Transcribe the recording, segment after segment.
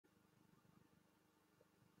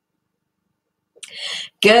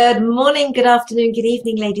Good morning, good afternoon, good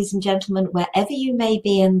evening, ladies and gentlemen, wherever you may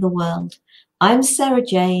be in the world. I'm Sara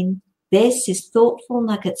Jane. This is Thoughtful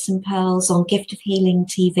Nuggets and Pearls on Gift of Healing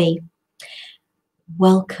TV.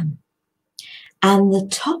 Welcome. And the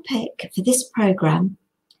topic for this program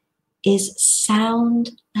is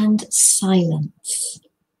sound and silence.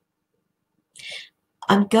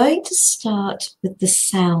 I'm going to start with the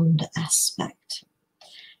sound aspect.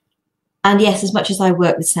 And yes, as much as I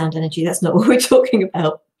work with sound energy, that's not what we're talking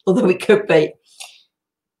about, although it could be.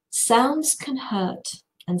 Sounds can hurt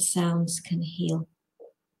and sounds can heal.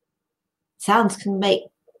 Sounds really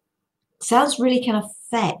can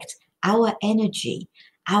affect our energy,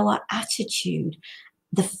 our attitude,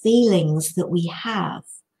 the feelings that we have.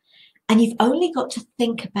 And you've only got to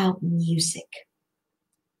think about music.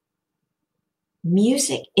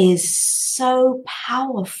 Music is so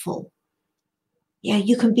powerful. Yeah,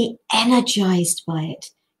 you can be energized by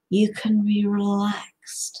it. You can be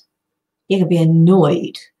relaxed. You can be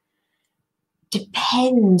annoyed.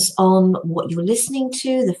 Depends on what you're listening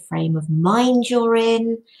to, the frame of mind you're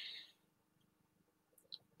in.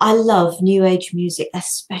 I love New Age music,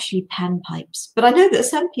 especially panpipes. But I know that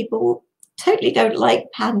some people totally don't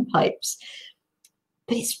like panpipes.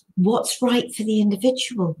 But it's what's right for the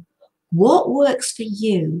individual. What works for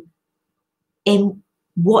you in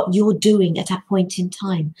what you're doing at a point in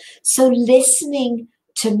time. So listening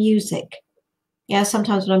to music. Yeah,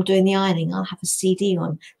 sometimes when I'm doing the ironing, I'll have a CD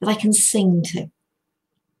on that I can sing to.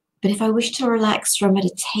 But if I wish to relax for a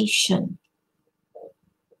meditation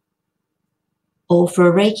or for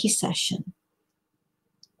a Reiki session,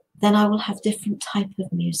 then I will have different type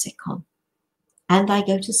of music on. And I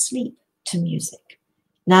go to sleep to music.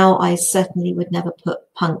 Now, I certainly would never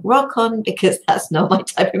put punk rock on because that's not my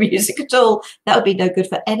type of music at all. That would be no good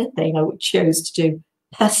for anything I would choose to do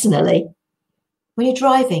personally. When you're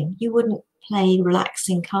driving, you wouldn't play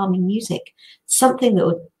relaxing, calming music, something that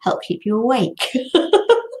would help keep you awake,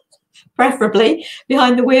 preferably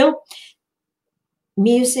behind the wheel.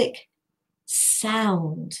 Music,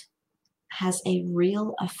 sound has a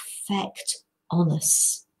real effect on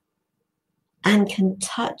us and can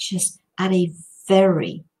touch us at a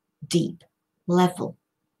very deep level.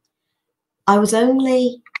 I was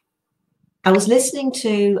listening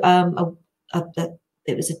to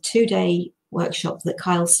it was a 2-day workshop that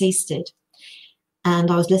Kyle Cease did,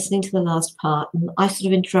 and I was listening to the last part, and I sort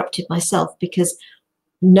of interrupted myself because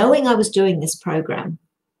knowing I was doing this program,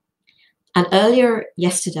 and earlier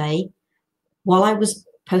yesterday, while I was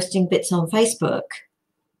posting bits on Facebook,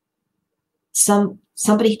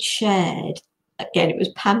 somebody shared, again, it was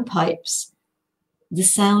panpipes, The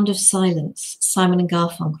Sound of Silence, Simon and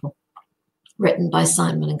Garfunkel, written by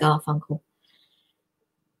Simon and Garfunkel.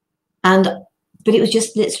 But it was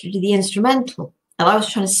just literally the instrumental. And I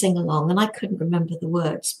was trying to sing along and I couldn't remember the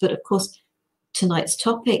words. But of course, tonight's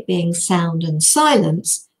topic being sound and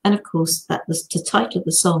silence. And of course, that was the title of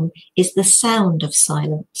the song is The Sound of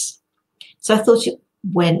Silence. So I thought it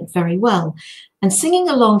went very well. And singing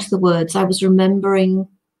along to the words, I was remembering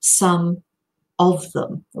some of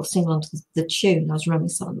them, or sing along to the tune. I was remembering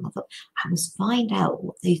some of them. I thought, I must find out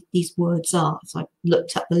what these words are. So I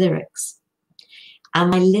looked up the lyrics.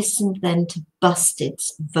 And I listened then to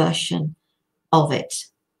Busted's version of it.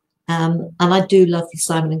 And I do love the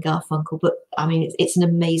Simon and Garfunkel, but I mean, it's an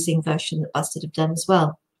amazing version that Busted have done as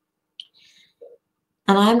well.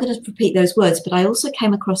 And I am going to repeat those words, but I also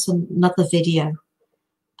came across another video.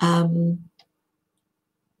 And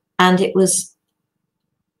it was,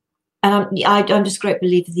 and I'm just a great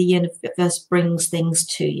believer the universe brings things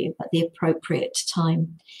to you at the appropriate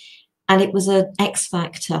time. And it was an X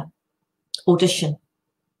Factor audition.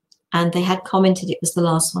 And they had commented it was the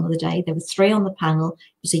last one of the day. There were 3 on the panel. It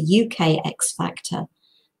was a UK X Factor.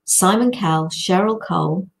 Simon Cowell, Cheryl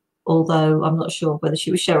Cole, although I'm not sure whether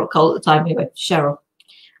she was Cheryl Cole at the time. Anyway, Cheryl.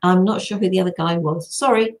 I'm not sure who the other guy was.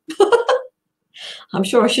 Sorry. I'm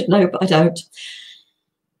sure I should know, but I don't.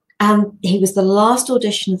 And he was the last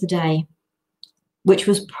audition of the day, which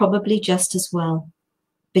was probably just as well,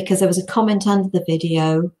 because there was a comment under the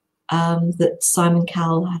video that Simon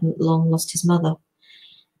Cowell hadn't long lost his mother.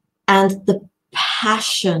 And the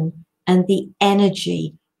passion and the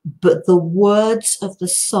energy, but the words of the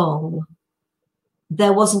song,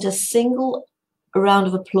 there wasn't a single round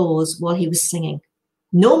of applause while he was singing.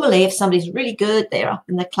 Normally, if somebody's really good, they're up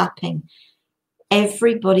and they're clapping.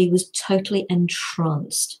 Everybody was totally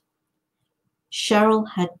entranced. Cheryl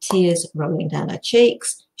had tears rolling down her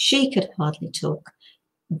cheeks. She could hardly talk.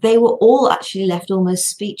 They were all actually left almost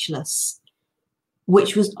speechless,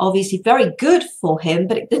 which was obviously very good for him,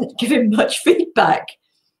 but it didn't give him much feedback.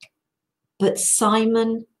 But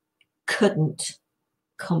Simon couldn't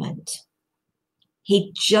comment.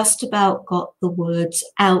 He just about got the words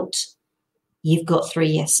out, "You've got 3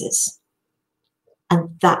 yeses."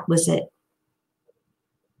 And that was it.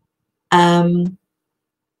 And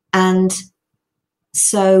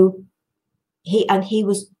so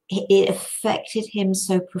it affected him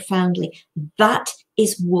so profoundly. That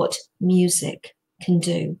is what music can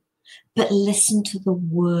do. But listen to the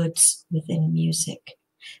words within music.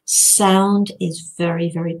 Sound is very,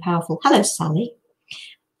 very powerful. Hello, Sally.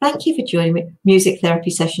 Thank you for joining me. Music therapy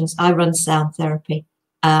sessions. I run sound therapy.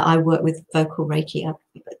 I work with vocal Reiki, a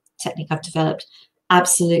technique I've developed.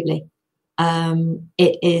 Absolutely.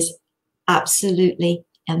 It is absolutely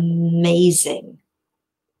amazing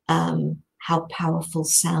how powerful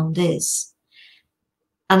sound is.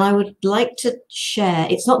 And I would like to share,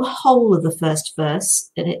 it's not the whole of the first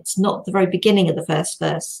verse, and it's not the very beginning of the first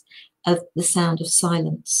verse of The Sound of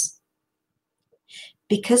Silence.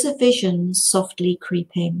 Because a vision softly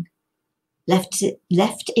creeping left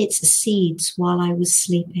its seeds while I was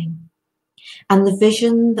sleeping, and the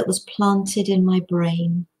vision that was planted in my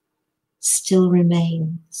brain still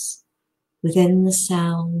remains within the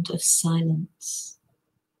sound of silence.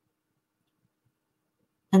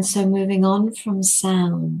 And so moving on from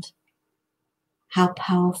sound, how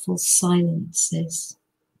powerful silence is.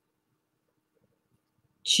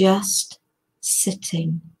 Just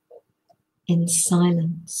sitting in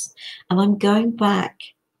silence. And I'm going back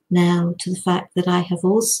now to the fact that I have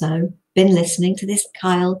also been listening to this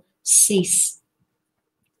Kyle Cease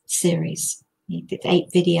series. He did 8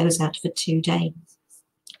 videos out of a 2-day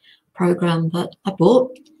program that I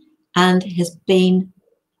bought and has been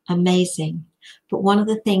amazing. But one of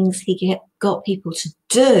the things he got people to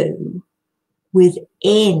do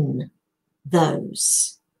within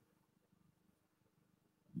those,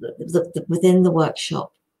 within the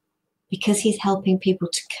workshop, because he's helping people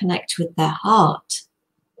to connect with their heart,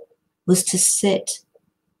 was to sit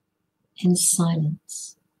in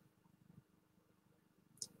silence,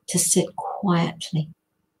 to sit quietly.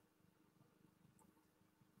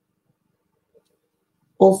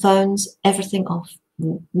 All phones, everything off,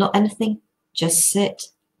 not anything, just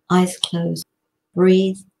sit, eyes closed,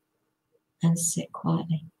 breathe, and sit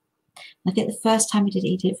quietly. I think the first time he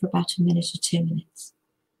did it for about 1 minute or 2 minutes.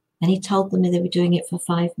 Then he told them they were doing it for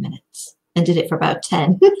 5 minutes and did it for about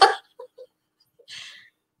 10.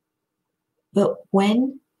 But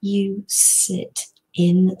when you sit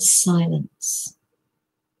in silence,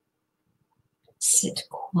 sit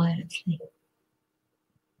quietly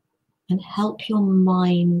and help your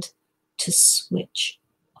mind to switch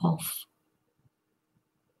off.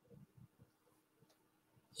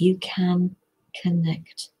 You can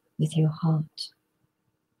connect with your heart.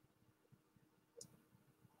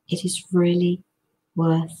 It is really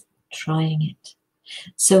worth trying it.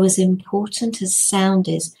 So as important as sound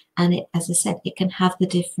is, and it, as I said, it can have the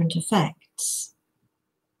different effects.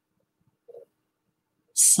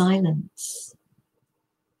 Silence,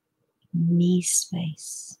 knee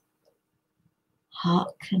space,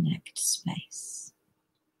 heart connect space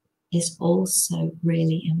is also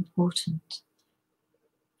really important.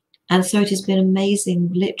 And so it has been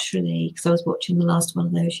amazing, literally, because I was watching the last one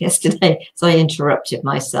of those yesterday, so I interrupted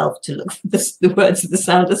myself to look for the words of The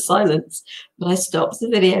Sound of Silence. But I stopped the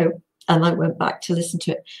video and I went back to listen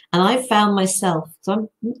to it. And I found myself, so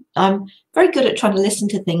I'm very good at trying to listen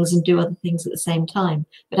to things and do other things at the same time.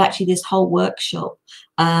 But actually this whole workshop,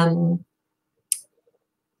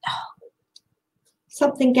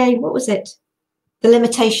 something game, what was it? The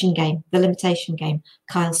Limitation Game,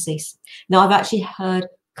 Kyle Cease. Now I've actually heard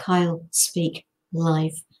Kyle speak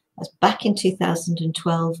live. I was back in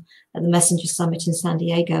 2012 at the Messenger Summit in San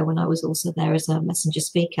Diego when I was also there as a messenger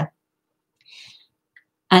speaker.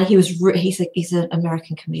 And he's an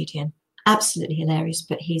American comedian, absolutely hilarious,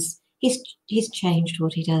 but he's changed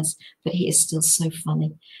what he does, but he is still so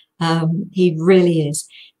funny. He really is.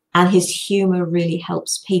 And his humor really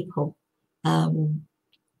helps people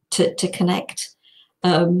to connect.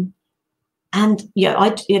 And yeah, I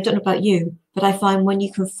don't know about you, but I find when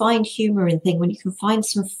you can find humor in things, when you can find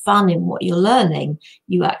some fun in what you're learning,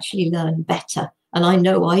 you actually learn better. And I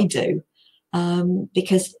know I do,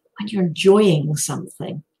 because when you're enjoying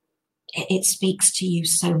something, it speaks to you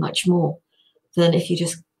so much more than if you're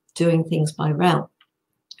just doing things by route.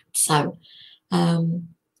 So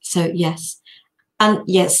yes. And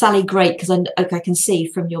yeah, Sally, great, because I can see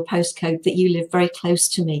from your postcode that you live very close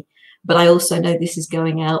to me, but I also know this is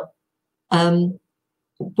going out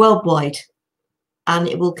worldwide, and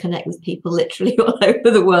it will connect with people literally all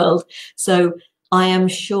over the world. So I am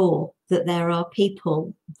sure that there are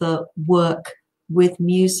people that work with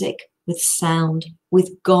music, with sound, with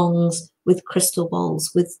gongs, with crystal bowls,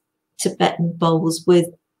 with Tibetan bowls, with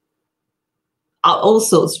all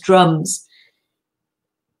sorts of drums.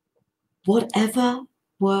 Whatever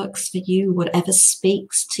works for you, whatever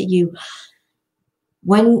speaks to you.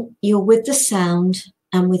 When you're with the sound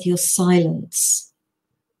and with your silence,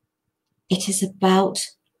 it is about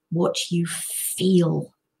what you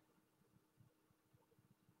feel.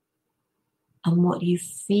 And what you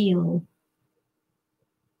feel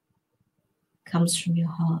comes from your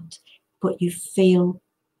heart. What you feel,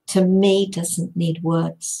 to me, doesn't need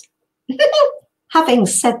words. Having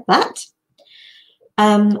said that,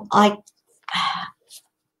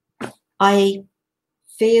 I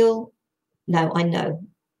feel, no, I know,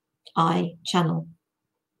 I channel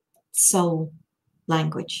soul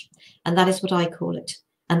language, and that is what I call it,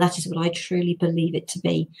 and that is what I truly believe it to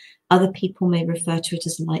be. Other people may refer to it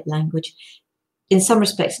as light language. In some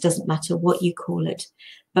respects, it doesn't matter what you call it,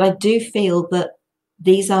 but I do feel that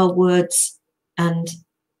these are words and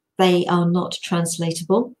they are not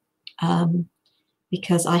translatable,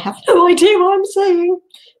 because I have no idea what I'm saying,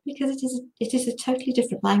 because it is a totally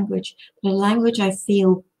different language, but a language I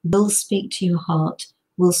feel will speak to your heart,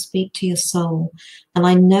 will speak to your soul, and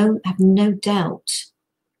I have no doubt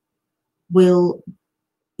will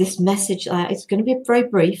this message, it's going to be very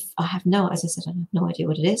brief, as I said, I have no idea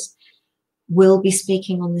what it is, will be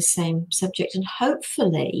speaking on the same subject, and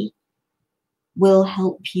hopefully will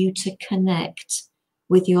help you to connect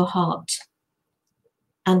with your heart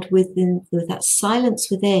and with that silence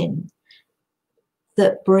within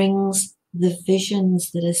that brings the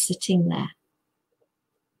visions that are sitting there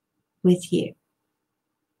with you,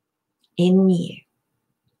 in you,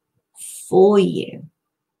 for you,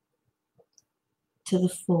 to the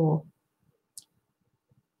fore.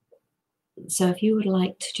 So if you would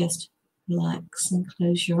like to just relax and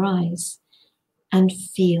close your eyes and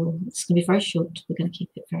feel, it's going to be very short, we're going to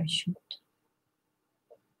keep it very short.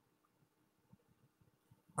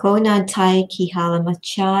 Ko nā tai ki hala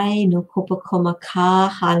machai no kopakoma ka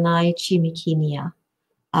hanai chimikinia.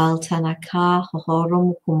 Al tana ka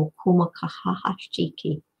hohoromu kumukuma ka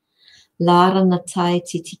hahashiki. Lara na tai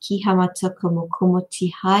titiki hamata kumukuma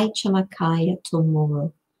tihai chamakaya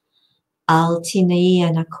tomoro. Al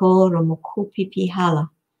tinea na ko romukupi pihala.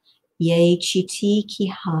 Ye chiti ki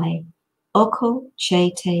hai. Oko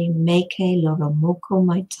chete meke loromoko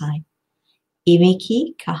maitai.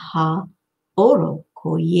 Imiki kaha oro.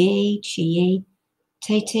 Ko ye chie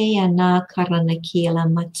tete ana karanakia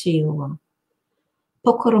matiua.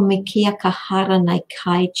 Pokoromikia kahara nai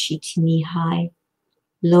kai chitini hai.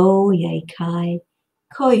 Lo ye kai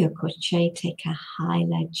koyoko chete kahai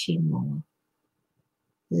la chimo.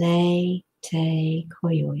 Le te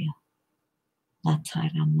koyoya. La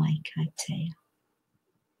taira mai kai te.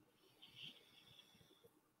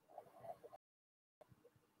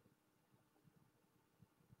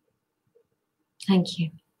 Thank you.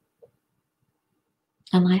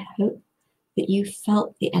 And I hope that you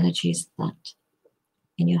felt the energies of that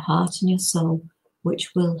in your heart and your soul,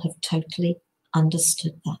 which will have totally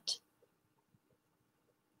understood that.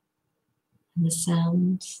 And the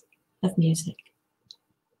sounds of music,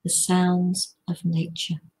 the sounds of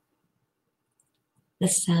nature, the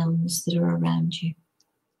sounds that are around you,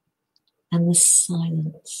 and the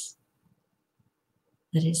silence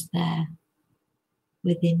that is there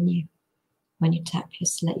within you when you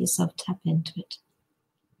let yourself tap into it.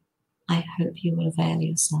 I hope you will avail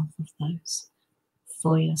yourself of those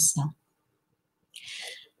for yourself.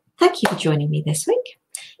 Thank you for joining me this week.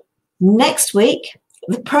 Next week,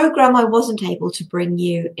 the program I wasn't able to bring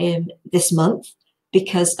you in this month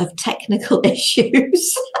because of technical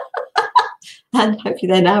issues, and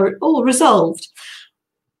hopefully they're now all resolved.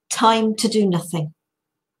 Time to do nothing.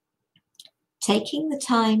 Taking the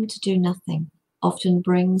time to do nothing often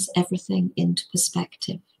brings everything into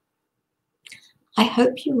perspective. I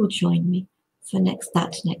hope you will join me for next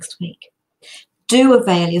week. Do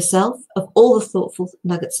avail yourself of all the Thoughtful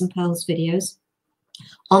Nuggets and Pearls videos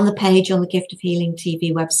on the page on the Gift of Healing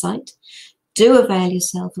TV website. Do avail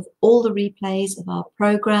yourself of all the replays of our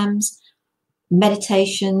programs,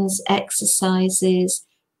 meditations, exercises.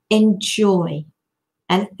 Enjoy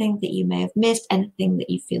anything that you may have missed, anything that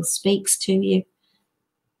you feel speaks to you.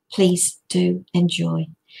 Please do enjoy.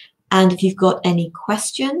 And if you've got any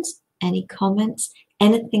questions, any comments,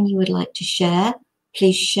 anything you would like to share,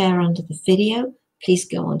 please share under the video. Please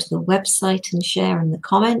go onto the website and share in the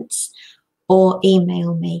comments, or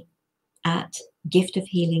email me at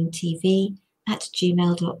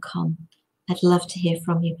giftofhealingtv@gmail.com. I'd love to hear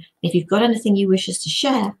from you. If you've got anything you wish us to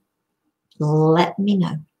share, let me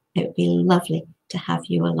know. It would be lovely to have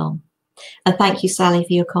you along. And thank you, Sally,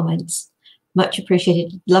 for your comments. Much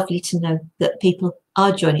appreciated. Lovely to know that people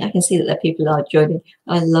are joining. I can see that there people are joining.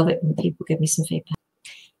 I love it when people give me some feedback.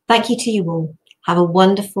 Thank you to you all. Have a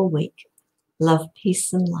wonderful week. Love,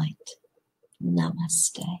 peace and light.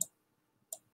 Namaste.